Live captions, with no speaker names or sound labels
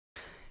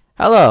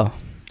Hello,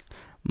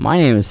 my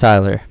name is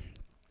Tyler,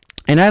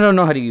 and I don't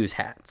know how to use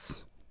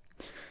hats.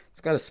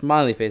 It's got a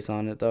smiley face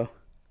on it, though.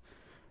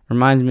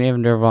 Reminds me of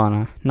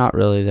Nirvana. Not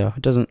really, though.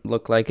 It doesn't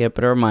look like it,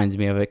 but it reminds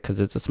me of it because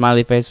it's a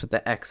smiley face with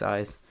the X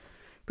eyes.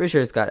 Pretty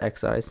sure it's got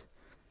X eyes.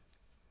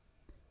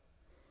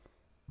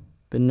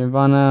 But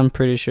Nirvana, I'm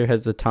pretty sure,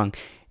 has the tongue.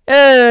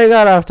 Hey, I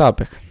got off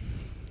topic.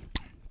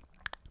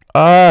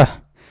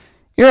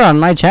 You're on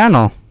my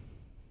channel.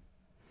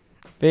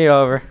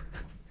 Video over.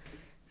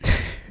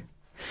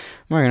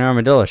 I'm wearing an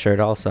armadillo shirt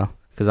also,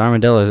 because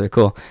armadillos are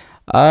cool.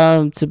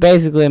 So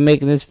basically I'm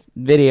making this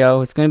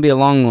video. It's going to be a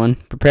long one.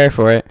 Prepare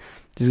for it.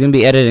 There's going to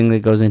be editing that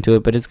goes into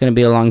it, but it's going to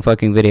be a long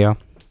fucking video.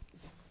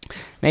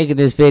 Making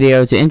this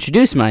video to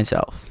introduce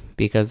myself,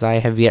 because I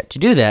have yet to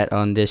do that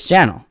on this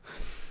channel.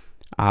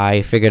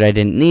 I figured I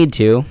didn't need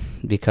to,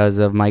 because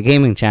of my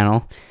gaming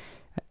channel,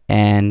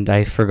 and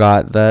I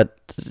forgot that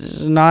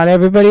not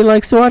everybody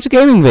likes to watch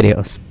gaming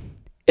videos,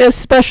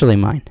 especially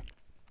mine.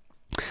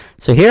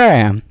 So here I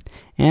am.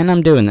 And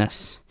I'm doing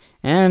this.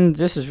 And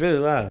this is really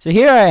loud. So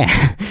here I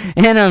am.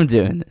 And I'm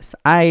doing this.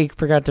 I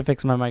forgot to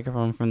fix my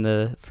microphone from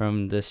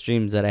the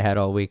streams that I had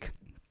all week.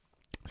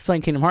 I was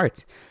playing Kingdom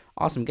Hearts.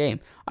 Awesome game.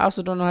 I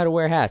also don't know how to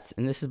wear hats.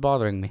 And this is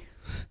bothering me.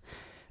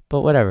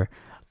 But whatever.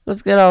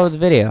 Let's get on with the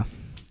video.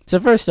 So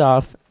first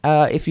off,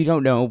 if you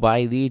don't know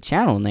by the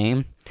channel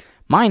name,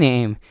 my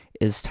name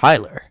is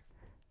Tyler.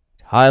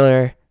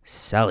 Tyler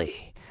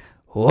Selly.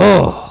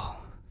 Whoa.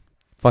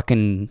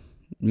 Fucking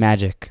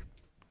magic.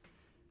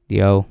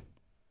 Yo,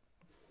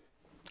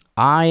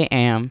 I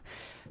am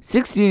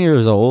 16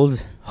 years old,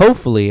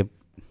 hopefully.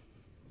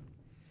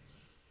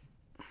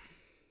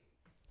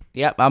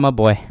 Yep, I'm a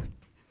boy.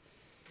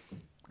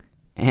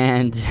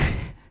 And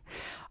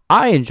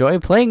I enjoy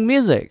playing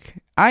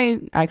music. I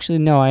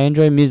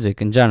enjoy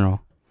music in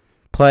general.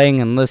 Playing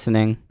and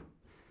listening.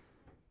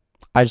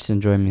 I just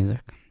enjoy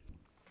music.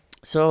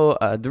 So,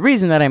 the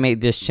reason that I made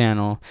this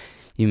channel,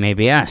 you may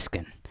be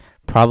asking.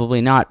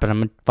 Probably not, but I'm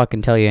gonna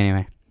fucking tell you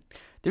anyway.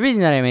 The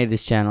reason that I made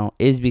this channel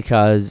is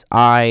because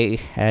I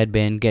had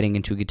been getting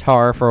into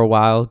guitar for a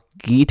while.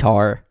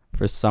 Guitar,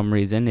 for some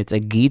reason. It's a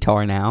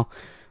guitar now.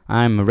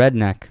 I'm a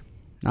redneck.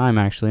 I'm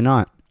actually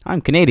not. I'm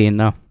Canadian,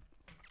 though.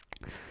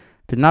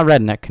 But not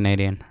redneck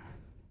Canadian.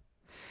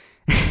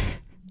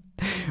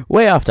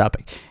 Way off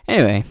topic.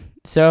 Anyway,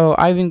 so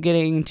I've been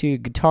getting into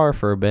guitar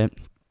for a bit.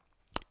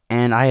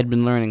 And I had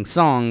been learning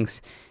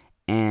songs.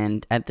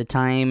 And at the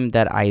time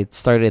that I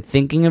started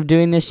thinking of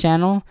doing this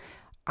channel,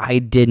 I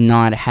did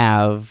not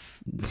have...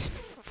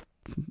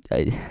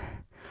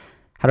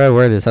 how do I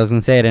word this? I was going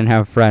to say I didn't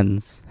have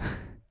friends.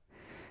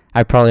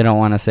 I probably don't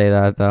want to say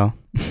that, though.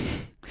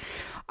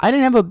 I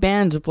didn't have a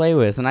band to play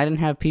with, and I didn't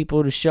have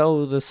people to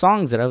show the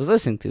songs that I was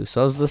listening to.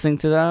 So I was listening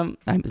to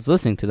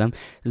them,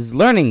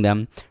 learning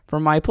them for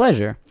my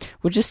pleasure.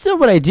 Which is still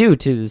what I do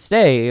to this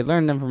day, I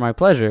learn them for my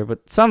pleasure.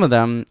 But some of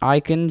them I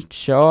can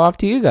show off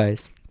to you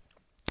guys.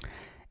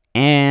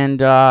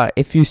 And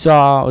if you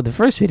saw the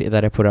first video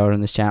that I put out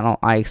on this channel,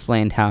 I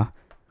explained how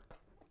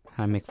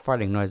I make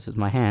farting noises with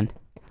my hand.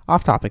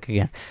 Off topic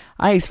again.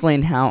 I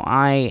explained how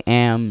I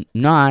am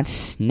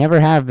not, never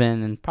have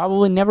been, and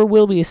probably never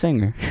will be a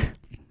singer.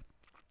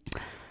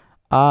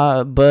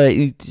 But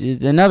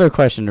another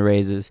question to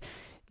raise is,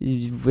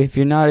 if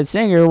you're not a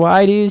singer,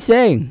 why do you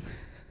sing?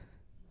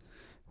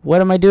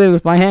 What am I doing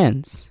with my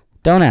hands?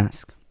 Don't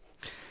ask.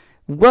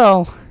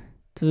 Well,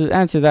 to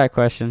answer that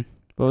question,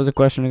 what was the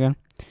question again?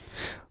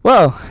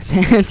 Well, to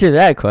answer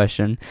that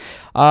question,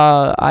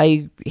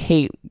 I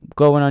hate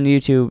going on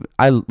YouTube.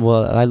 I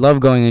love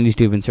going on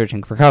YouTube and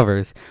searching for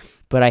covers,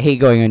 but I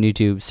hate going on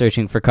YouTube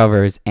searching for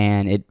covers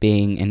and it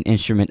being an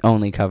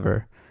instrument-only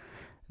cover,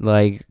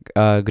 like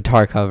a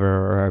guitar cover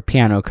or a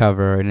piano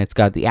cover, and it's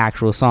got the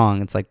actual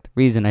song. It's like the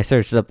reason I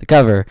searched up the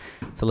cover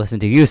is to listen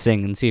to you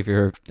sing and see if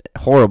you're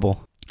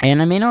horrible.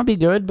 And I may not be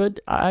good, but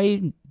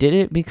I did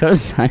it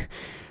because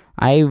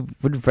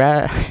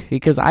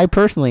because I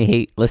personally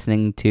hate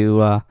listening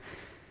to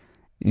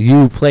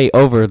you play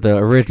over the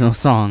original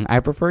song.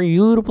 I prefer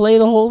you to play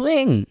the whole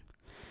thing.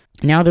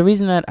 Now, the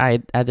reason that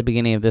at the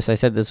beginning of this, I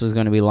said this was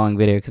going to be a long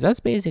video, because that's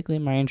basically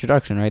my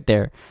introduction right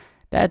there.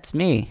 That's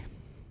me.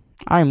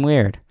 I'm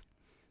weird.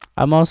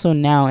 I'm also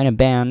now in a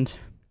band.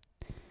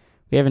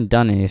 We haven't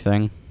done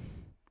anything.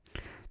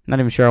 Not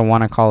even sure I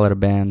want to call it a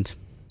band.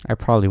 I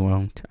probably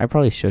won't. I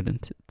probably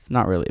shouldn't. It's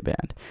not really a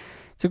band.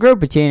 It's a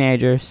group of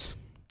teenagers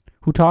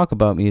who talk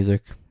about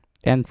music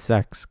and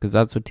sex, because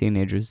that's what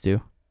teenagers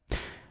do.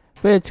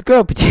 But it's a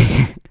group of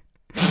teenagers.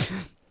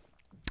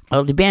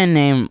 Well, the band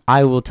name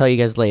I will tell you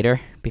guys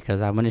later,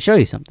 because I'm going to show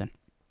you something.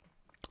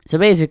 So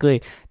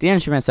basically, the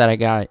instruments that I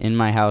got in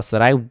my house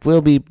that I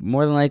will be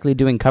more than likely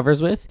doing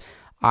covers with,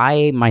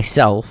 I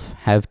myself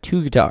have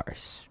 2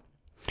 guitars.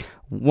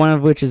 One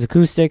of which is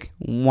acoustic,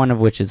 one of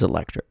which is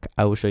electric.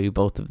 I will show you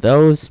both of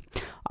those.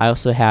 I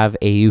also have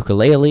a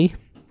ukulele.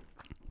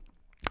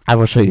 I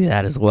will show you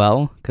that as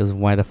well, because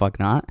why the fuck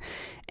not?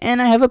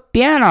 And I have a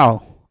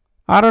piano.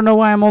 I don't know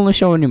why I'm only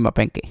showing you my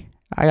pinky.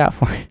 I got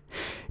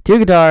 2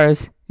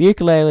 guitars,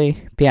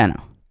 ukulele,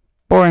 piano.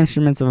 4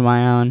 instruments of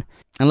my own,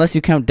 unless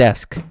you count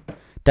desk.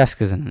 Desk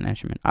isn't an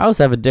instrument. I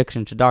also have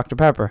addiction to Dr.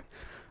 Pepper,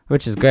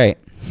 which is great.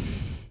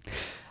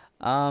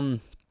 So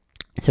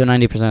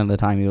 90% of the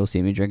time you will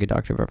see me drink a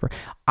Dr. Pepper.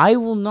 I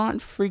will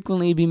not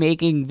frequently be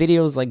making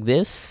videos like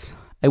this.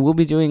 I will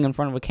be doing in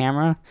front of a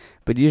camera,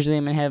 but usually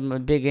I'm going to have a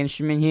big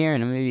instrument here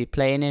and I'm going to be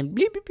playing it.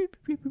 Bleep, bleep, bleep,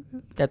 bleep,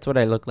 bleep. That's what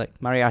I look like,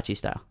 mariachi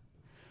style.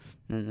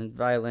 And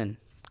violin.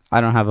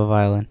 I don't have a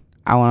violin.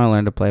 I want to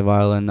learn to play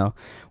violin though.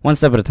 One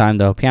step at a time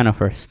though, piano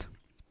first.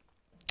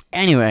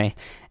 Anyway,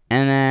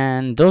 and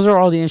then those are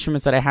all the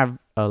instruments that I have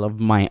of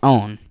my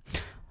own.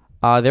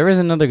 There is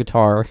another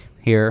guitar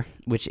here,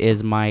 which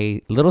is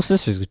my little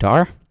sister's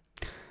guitar.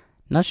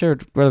 Not sure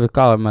whether to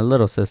call her my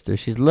little sister.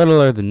 She's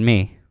littler than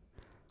me.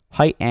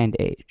 Height and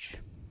age.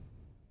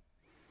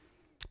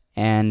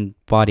 And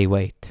body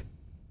weight.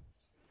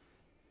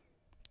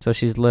 So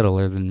she's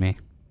littler than me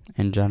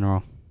in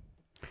general.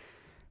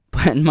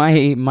 But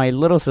my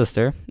little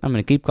sister, I'm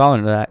going to keep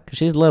calling her that because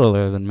she's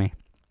littler than me,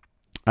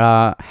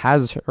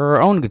 has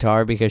her own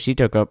guitar because she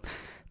took up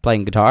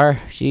playing guitar.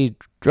 She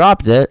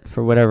dropped it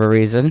for whatever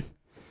reason.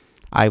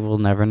 I will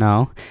never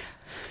know.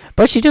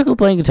 But she took up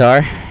playing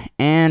guitar,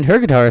 and her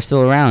guitar is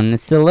still around, and it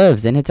still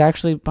lives, and it's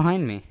actually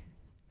behind me.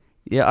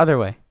 The other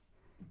way.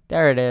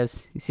 There it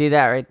is. You see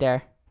that right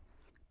there?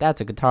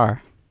 That's a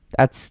guitar.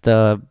 That's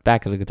the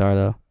back of the guitar,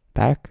 though.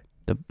 Back?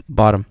 The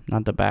bottom,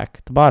 not the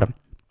back. The bottom.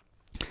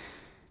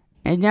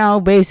 And now,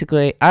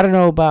 basically, I don't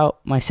know about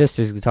my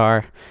sister's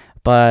guitar,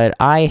 but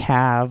I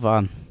have,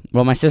 well,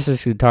 my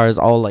sister's guitar is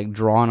all, like,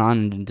 drawn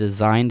on and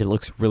designed. It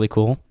looks really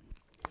cool.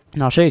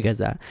 And I'll show you guys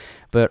that.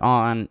 But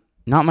on,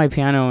 not my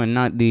piano and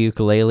not the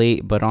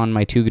ukulele, but on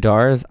my 2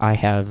 guitars, I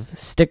have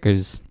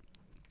stickers.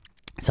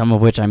 Some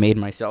of which I made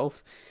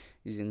myself,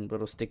 using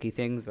little sticky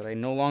things that I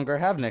no longer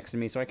have next to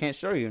me, so I can't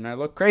show you, and I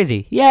look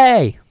crazy.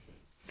 Yay!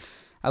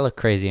 I look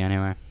crazy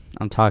anyway.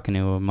 I'm talking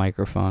to a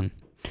microphone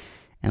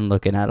and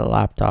looking at a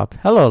laptop.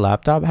 Hello,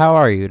 laptop. How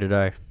are you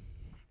today?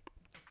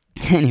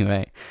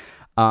 Anyway,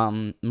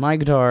 my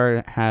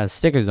guitar has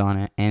stickers on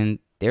it, and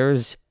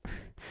there's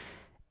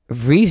a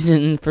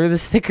reason for the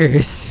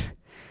stickers.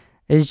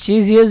 As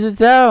cheesy as it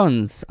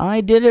sounds,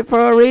 I did it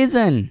for a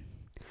reason.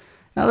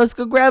 Now let's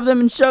go grab them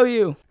and show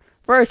you.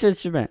 First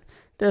instrument.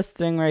 This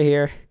thing right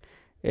here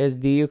is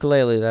the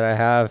ukulele that I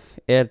have.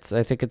 I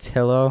think it's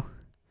Hillo.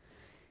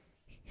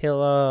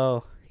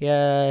 Hillo.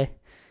 Yay.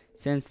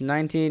 Since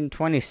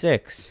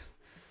 1926.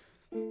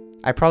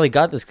 I probably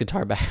got this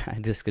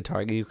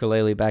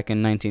ukulele back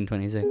in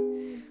 1926.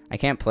 I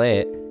can't play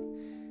it.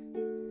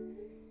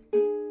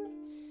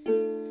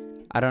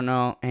 I don't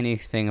know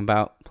anything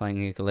about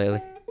playing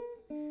ukulele.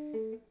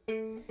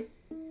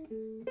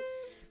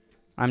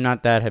 I'm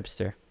not that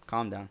hipster.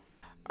 Calm down.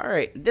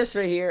 Alright, this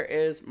right here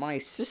is my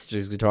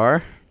sister's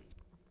guitar.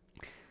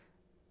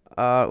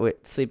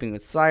 With Sleeping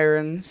with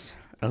Sirens.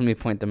 Let me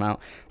point them out.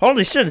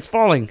 Holy shit, it's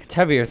falling! It's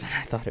heavier than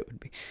I thought it would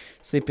be.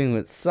 Sleeping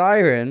with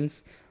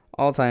Sirens.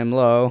 All Time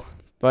Low.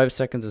 5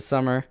 Seconds of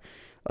Summer.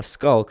 A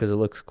Skull, because it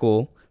looks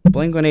cool.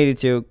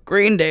 Blink-182.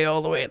 Green Day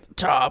all the way at the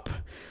top.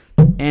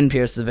 And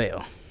Pierce the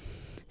Veil.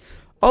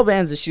 All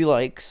bands that she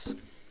likes.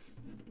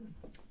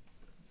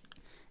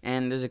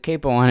 And there's a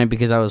capo on it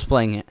because I was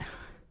playing it.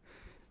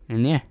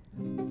 And yeah.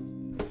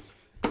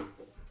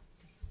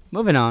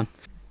 Moving on.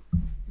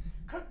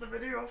 Cut the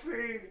video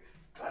feed.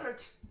 Cut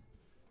it.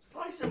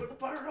 Slice it with a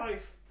butter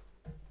knife.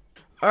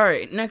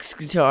 Alright, next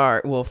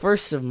guitar. Well,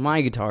 first of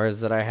my guitars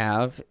that I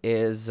have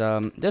is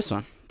this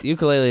one. The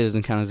ukulele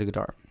doesn't count as a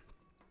guitar.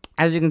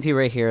 As you can see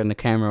right here in the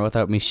camera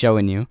without me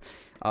showing you,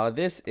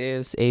 this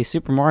is a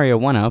Super Mario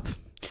 1-Up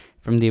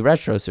from the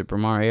Retro Super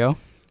Mario.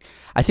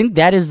 I think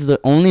that is the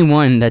only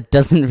one that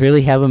doesn't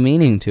really have a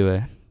meaning to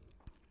it.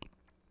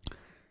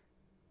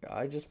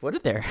 I just put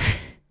it there.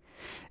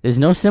 There's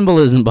no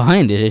symbolism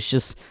behind it. It's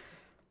just,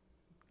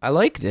 I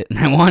liked it and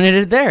I wanted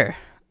it there.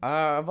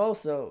 I've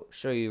also,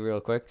 show you real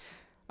quick,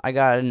 I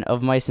got an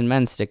Of Mice and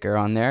Men sticker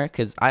on there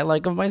because I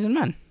like Of Mice and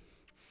Men.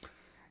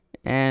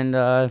 And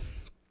for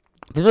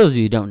those of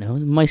you who don't know,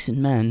 Mice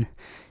and Men,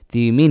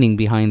 the meaning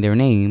behind their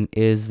name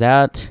is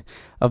that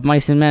Of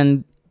Mice and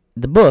Men,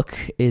 the book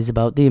is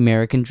about the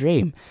American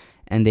dream,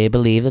 and they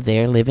believe that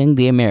they are living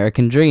the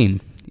American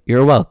dream.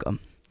 You're welcome.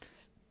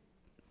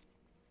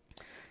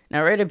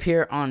 Now, right up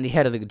here on the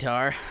head of the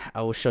guitar,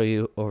 I will show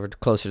you over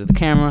closer to the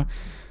camera.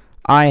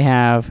 I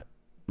have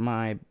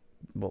my,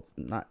 well,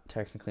 not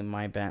technically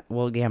my band.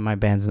 Well, yeah, my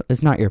band's,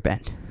 it's not your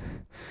band.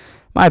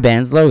 My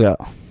band's logo.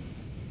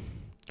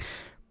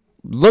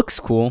 Looks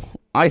cool.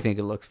 I think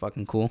it looks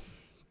fucking cool.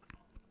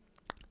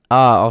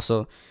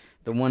 Also,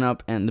 the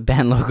 1-Up and the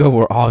band logo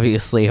were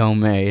obviously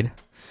homemade,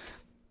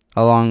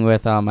 along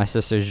with my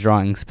sister's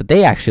drawings, but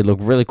they actually look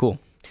really cool.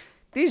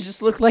 These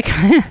just look like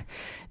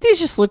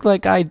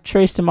I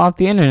traced them off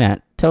the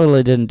internet.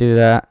 Totally didn't do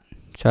that.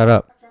 Shut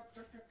up.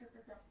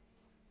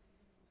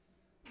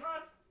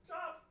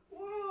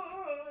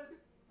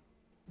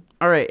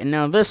 Alright, and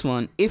now this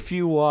one, if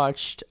you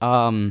watched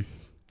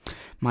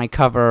my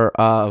cover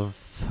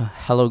of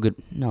Hello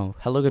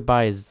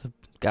Goodbye is the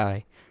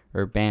guy,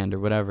 or band or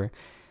whatever.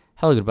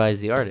 Hello Goodbye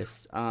is the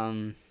artist.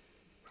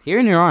 Here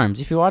in Your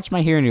Arms. If you watch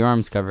my Here in Your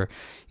Arms cover,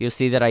 you'll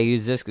see that I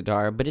use this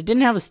guitar, but it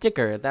didn't have a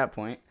sticker at that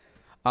point.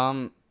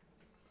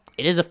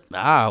 It is a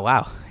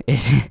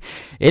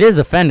it is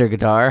a Fender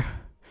guitar.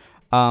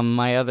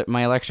 My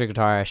electric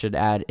guitar, I should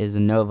add, is a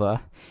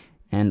Nova,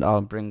 and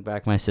I'll bring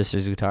back my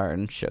sister's guitar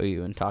and show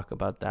you and talk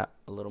about that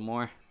a little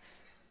more.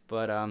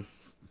 But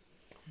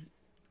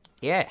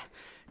yeah,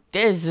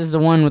 this is the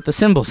one with the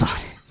cymbals on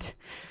it.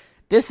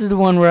 This is the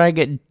one where I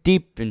get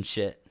deep and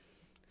shit.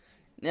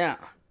 Now,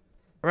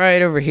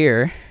 right over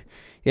here,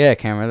 yeah,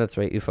 camera, that's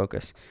right, you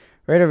focus.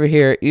 Right over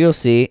here, you'll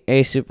see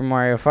a Super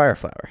Mario Fire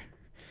Flower.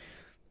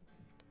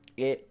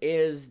 It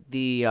is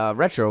the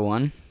retro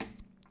one,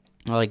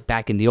 like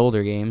back in the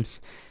older games,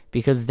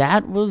 because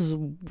that was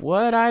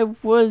what I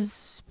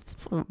was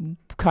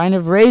kind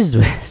of raised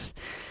with.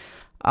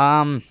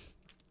 One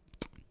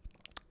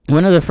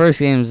of the first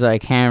games I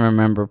can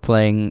remember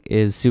playing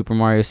is Super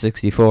Mario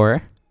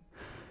 64,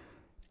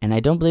 and I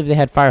don't believe they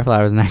had Fire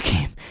Flowers in that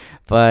game.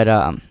 But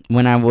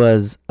when I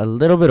was a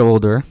little bit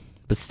older,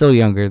 but still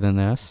younger than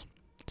this,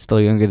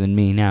 still younger than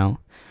me now,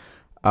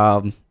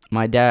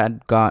 my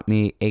dad got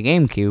me a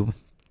GameCube,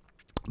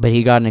 but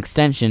he got an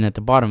extension at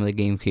the bottom of the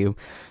GameCube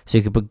so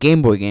he could put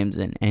Game Boy games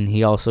in, and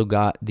he also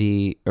got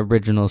the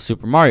original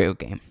Super Mario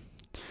game.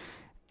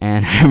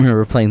 And I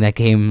remember playing that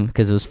game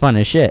because it was fun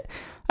as shit.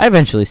 I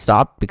eventually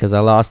stopped because I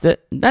lost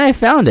it. Then I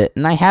found it,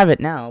 and I have it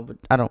now, but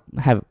I don't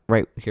have it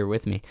right here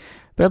with me.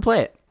 But I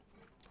play it.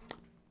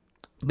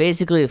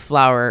 Basically, a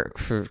flower,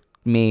 for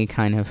me,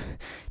 kind of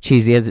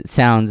cheesy as it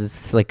sounds,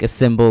 it's like a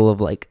symbol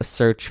of like a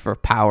search for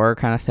power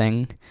kind of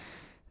thing.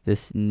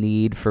 This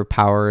need for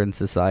power in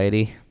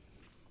society.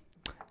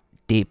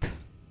 Deep.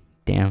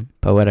 Damn.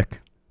 Poetic.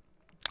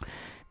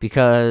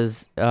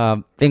 Because,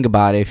 think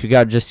about it. If you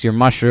got just your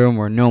mushroom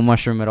or no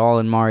mushroom at all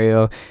in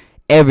Mario,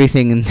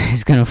 everything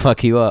is going to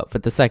fuck you up.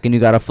 But the second you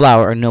got a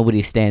flower,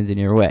 nobody stands in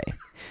your way.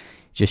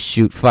 Just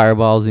shoot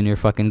fireballs in your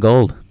fucking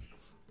gold.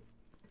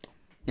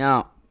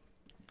 Now,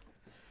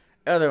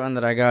 the other one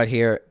that I got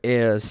here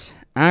is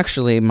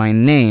actually my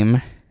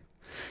name,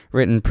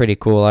 written pretty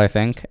cool, I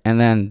think. And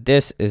then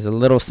this is a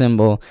little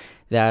symbol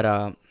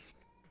that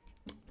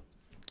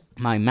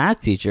my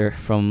math teacher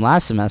from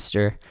last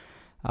semester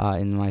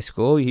in my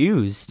school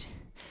used.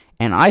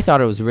 And I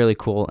thought it was really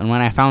cool. And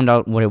when I found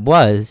out what it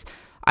was,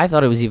 I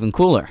thought it was even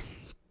cooler.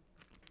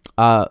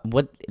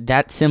 What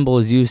that symbol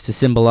is used to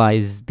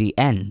symbolize the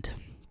end.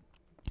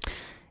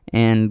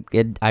 And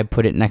I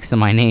put it next to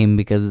my name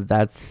because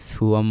that's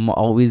who I'm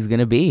always going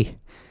to be.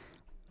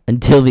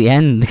 Until the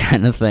end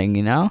kind of thing,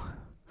 you know?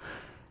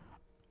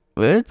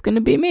 It's going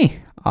to be me.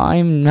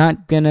 I'm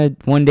not going to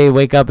one day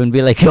wake up and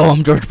be like, yo,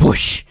 I'm George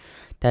Bush.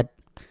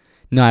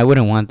 No, I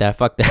wouldn't want that.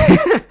 Fuck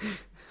that.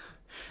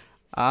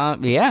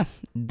 Yeah.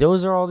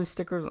 Those are all the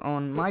stickers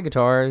on my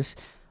guitars.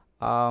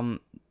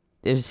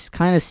 There's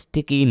kind of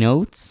sticky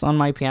notes on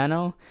my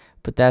piano.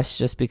 But that's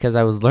just because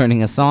I was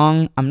learning a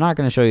song. I'm not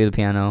going to show you the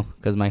piano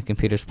because my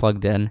computer's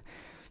plugged in.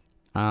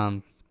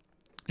 Not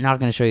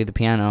going to show you the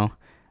piano.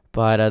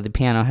 But the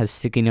piano has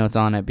sticky notes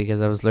on it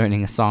because I was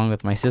learning a song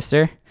with my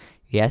sister.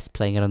 Yes,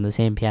 playing it on the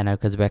same piano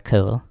because we're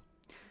cool.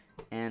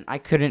 And I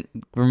couldn't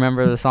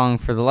remember the song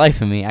for the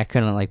life of me. I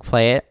couldn't, like,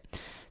 play it.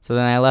 So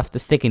then I left the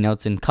sticky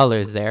notes in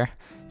colors there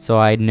so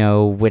I'd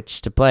know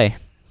which to play.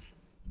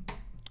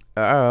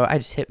 Uh-oh, I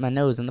just hit my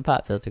nose in the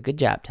pop filter. Good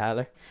job,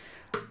 Tyler.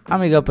 I'm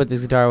going to go put this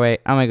guitar away.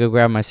 I'm going to go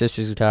grab my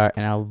sister's guitar,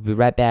 and I'll be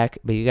right back.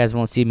 But you guys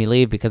won't see me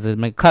leave because it's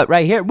my cut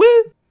right here. Woo!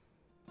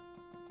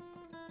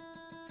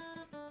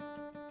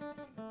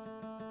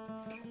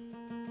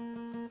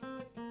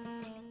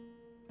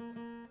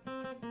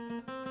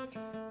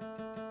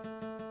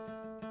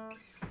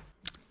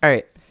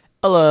 Alright.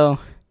 Hello.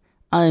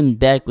 I'm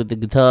back with the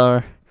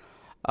guitar.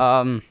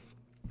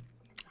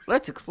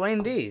 Let's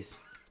explain these.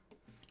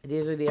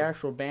 These are the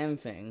actual band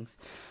things.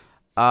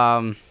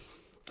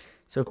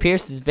 So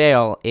Pierce's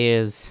Veil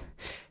is,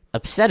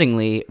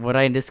 upsettingly, what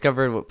I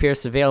discovered what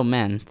Pierce the Veil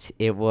meant.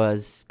 It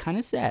was kind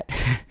of sad.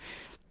 It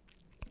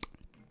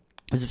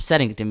was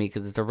upsetting to me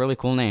because it's a really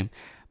cool name.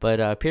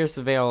 But Pierce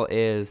the Veil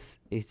it's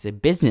a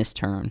business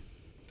term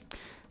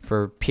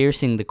for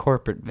piercing the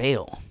corporate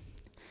veil.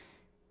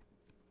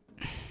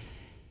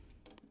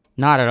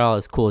 Not at all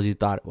as cool as you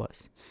thought it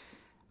was.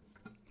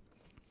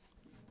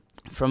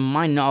 From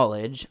my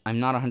knowledge,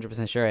 I'm not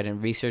 100% sure, I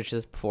didn't research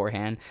this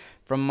beforehand.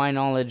 From my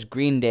knowledge,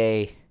 Green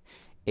Day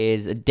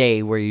is a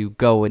day where you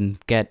go and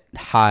get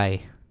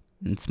high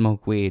and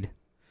smoke weed.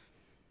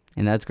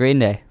 And that's Green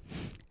Day,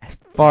 as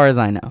far as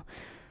I know.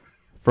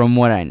 From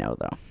what I know,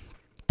 though.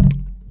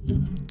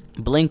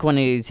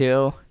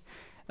 Blink-182,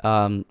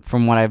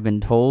 from what I've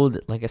been told,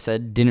 like I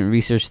said, didn't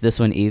research this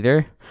one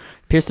either.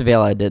 Pierce the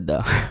Veil I did,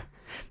 though.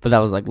 But that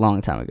was like a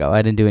long time ago.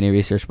 I didn't do any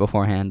research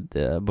beforehand,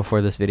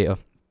 before this video.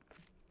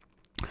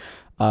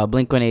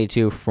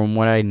 Blink-182, from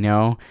what I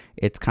know,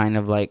 it's kind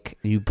of like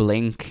you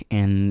blink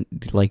and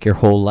like your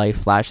whole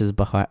life flashes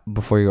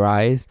before your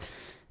eyes.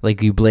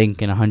 Like you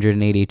blink and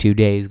 182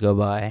 days go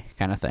by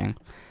kind of thing.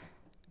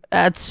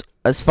 That's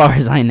as far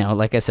as I know.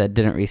 Like I said,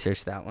 didn't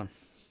research that one.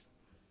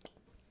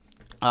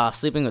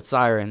 Sleeping with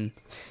Siren.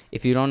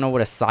 If you don't know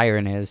what a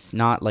siren is,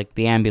 not like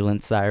the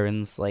ambulance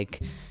sirens, like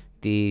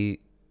the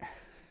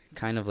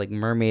kind of like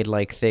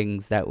mermaid-like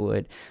things that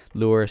would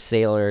lure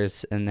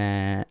sailors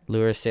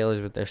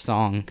with their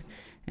song,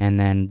 and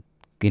then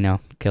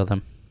kill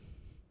them.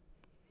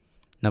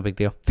 No big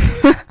deal.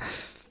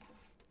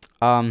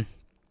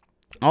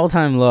 All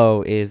Time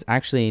Low is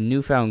actually a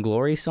New Found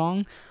Glory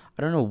song.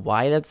 I don't know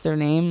why that's their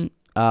name.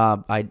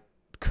 I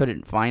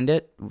couldn't find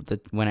it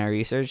when I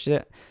researched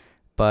it,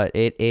 but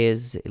it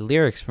is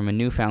lyrics from a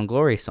New Found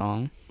Glory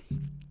song.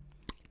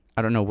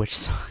 I don't know which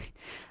song.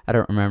 I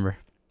don't remember.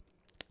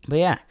 But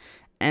yeah.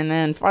 And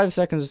then 5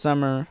 Seconds of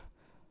Summer,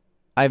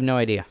 I have no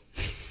idea.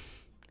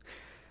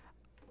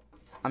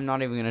 I'm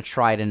not even going to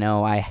try to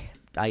know. I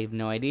have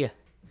no idea.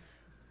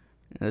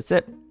 That's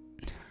it.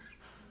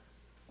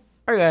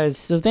 Alright guys,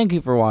 so thank you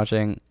for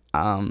watching.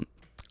 I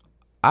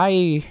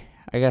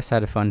guess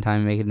had a fun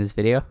time making this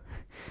video.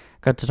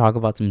 Got to talk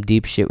about some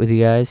deep shit with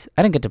you guys.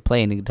 I didn't get to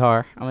play any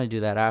guitar. I'm going to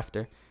do that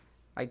after.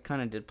 I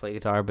kind of did play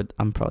guitar, but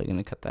I'm probably going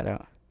to cut that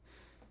out.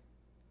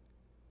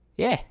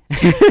 Yeah.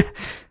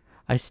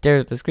 I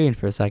stared at the screen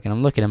for a second.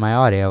 I'm looking at my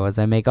audio as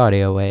I make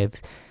audio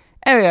waves.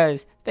 Anyway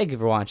guys, thank you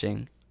for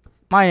watching.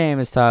 My name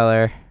is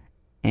Tyler,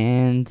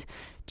 and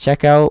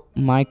check out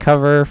my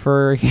cover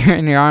for Here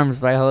in Your Arms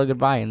by Hello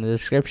Goodbye in the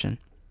description.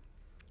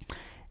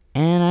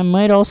 And I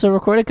might also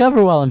record a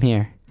cover while I'm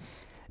here.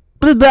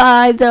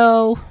 Bye-bye,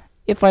 though.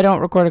 If I don't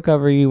record a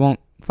cover, you won't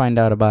find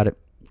out about it.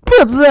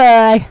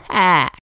 Bye-bye.